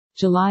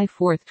July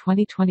 4,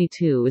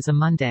 2022 is a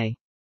Monday.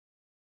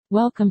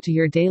 Welcome to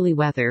your daily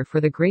weather for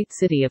the great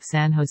city of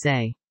San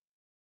Jose.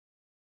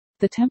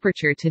 The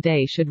temperature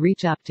today should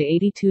reach up to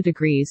 82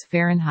 degrees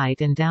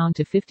Fahrenheit and down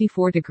to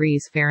 54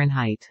 degrees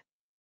Fahrenheit.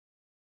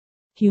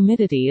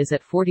 Humidity is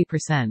at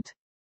 40%.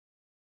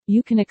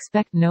 You can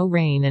expect no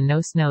rain and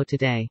no snow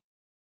today.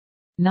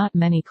 Not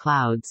many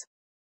clouds.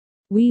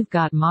 We've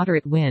got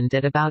moderate wind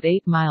at about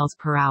 8 miles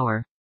per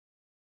hour.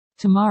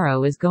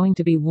 Tomorrow is going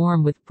to be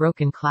warm with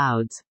broken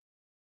clouds.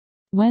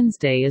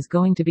 Wednesday is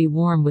going to be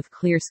warm with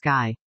clear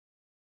sky.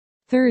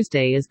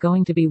 Thursday is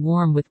going to be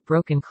warm with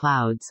broken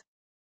clouds.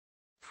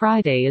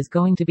 Friday is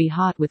going to be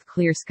hot with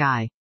clear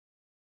sky.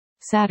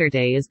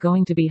 Saturday is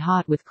going to be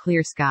hot with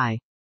clear sky.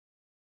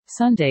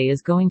 Sunday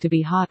is going to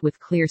be hot with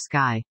clear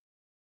sky.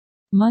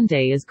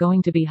 Monday is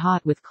going to be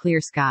hot with clear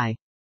sky.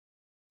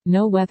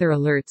 No weather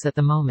alerts at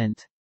the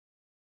moment.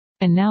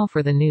 And now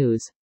for the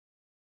news.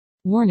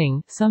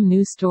 Warning, some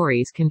news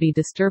stories can be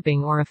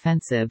disturbing or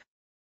offensive.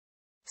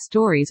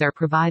 Stories are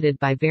provided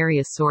by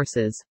various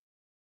sources.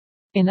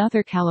 In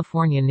other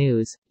California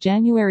news,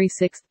 January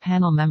 6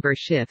 panel member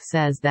Schiff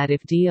says that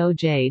if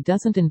DOJ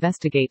doesn't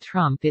investigate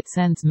Trump, it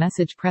sends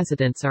message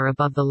presidents are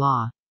above the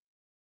law.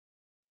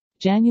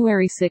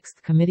 January 6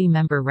 committee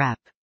member Rep.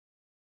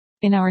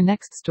 In our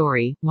next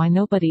story, why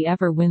nobody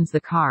ever wins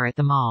the car at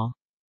the mall.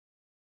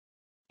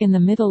 In the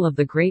middle of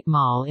the Great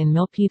Mall in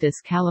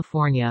Milpitas,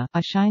 California,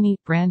 a shiny,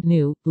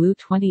 brand-new, blue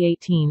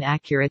 2018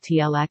 Acura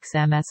TLX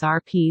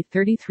MSRP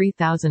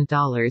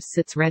 $33,000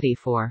 sits ready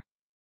for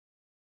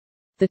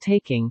the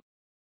taking.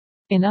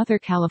 In other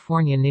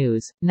California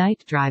news,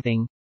 night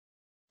driving.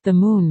 The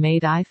moon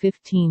made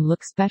I-15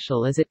 look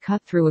special as it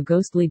cut through a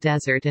ghostly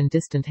desert and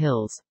distant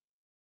hills.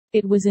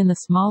 It was in the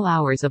small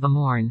hours of a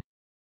morn.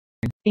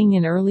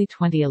 In early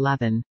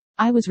 2011.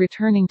 I was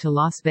returning to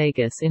Las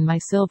Vegas in my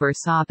silver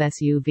Saab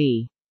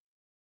SUV.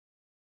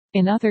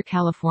 In other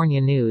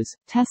California news,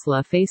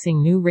 Tesla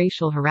facing new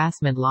racial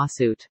harassment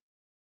lawsuit.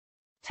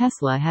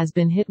 Tesla has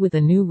been hit with a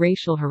new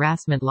racial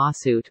harassment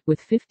lawsuit, with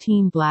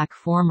 15 black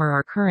former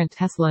or current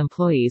Tesla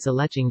employees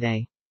alleging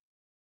they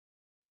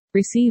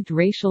received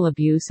racial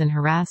abuse and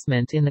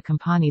harassment in the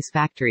company's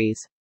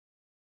factories.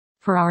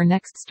 For our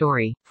next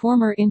story,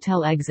 former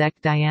Intel exec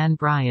Diane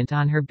Bryant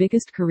on her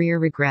biggest career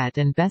regret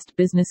and best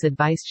business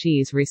advice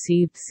she's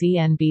received.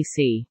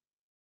 CNBC.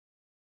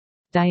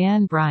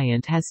 Diane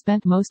Bryant has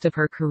spent most of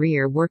her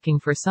career working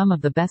for some of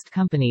the best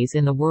companies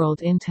in the world,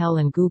 Intel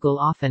and Google,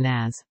 often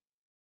as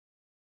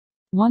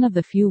one of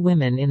the few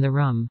women in the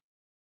room.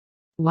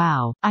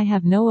 Wow, I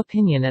have no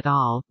opinion at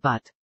all,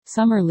 but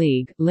Summer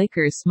League,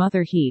 Lakers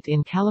smother Heat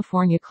in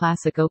California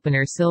Classic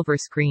opener silver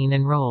screen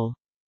and roll.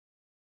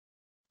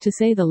 To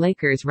say the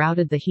Lakers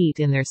routed the Heat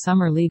in their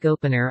Summer League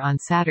opener on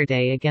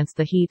Saturday against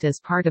the Heat as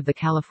part of the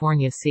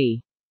California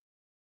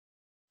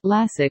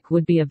Classic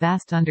would be a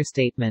vast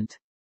understatement.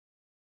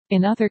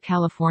 In other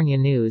California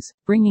news,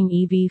 bringing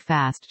EV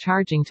fast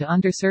charging to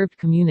underserved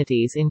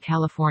communities in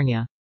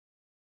California.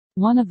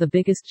 One of the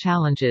biggest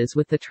challenges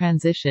with the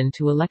transition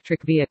to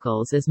electric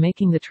vehicles is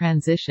making the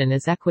transition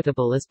as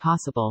equitable as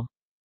possible.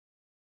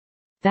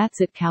 That's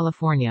it,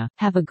 California.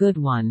 Have a good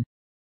one.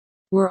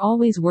 We're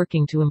always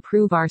working to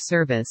improve our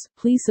service.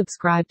 Please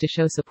subscribe to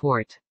show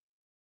support.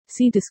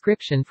 See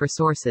description for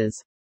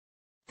sources.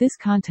 This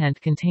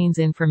content contains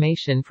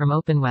information from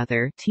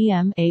OpenWeather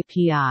 (TM)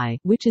 API,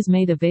 which is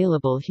made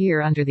available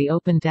here under the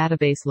Open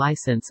Database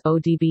License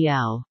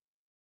 (ODBL).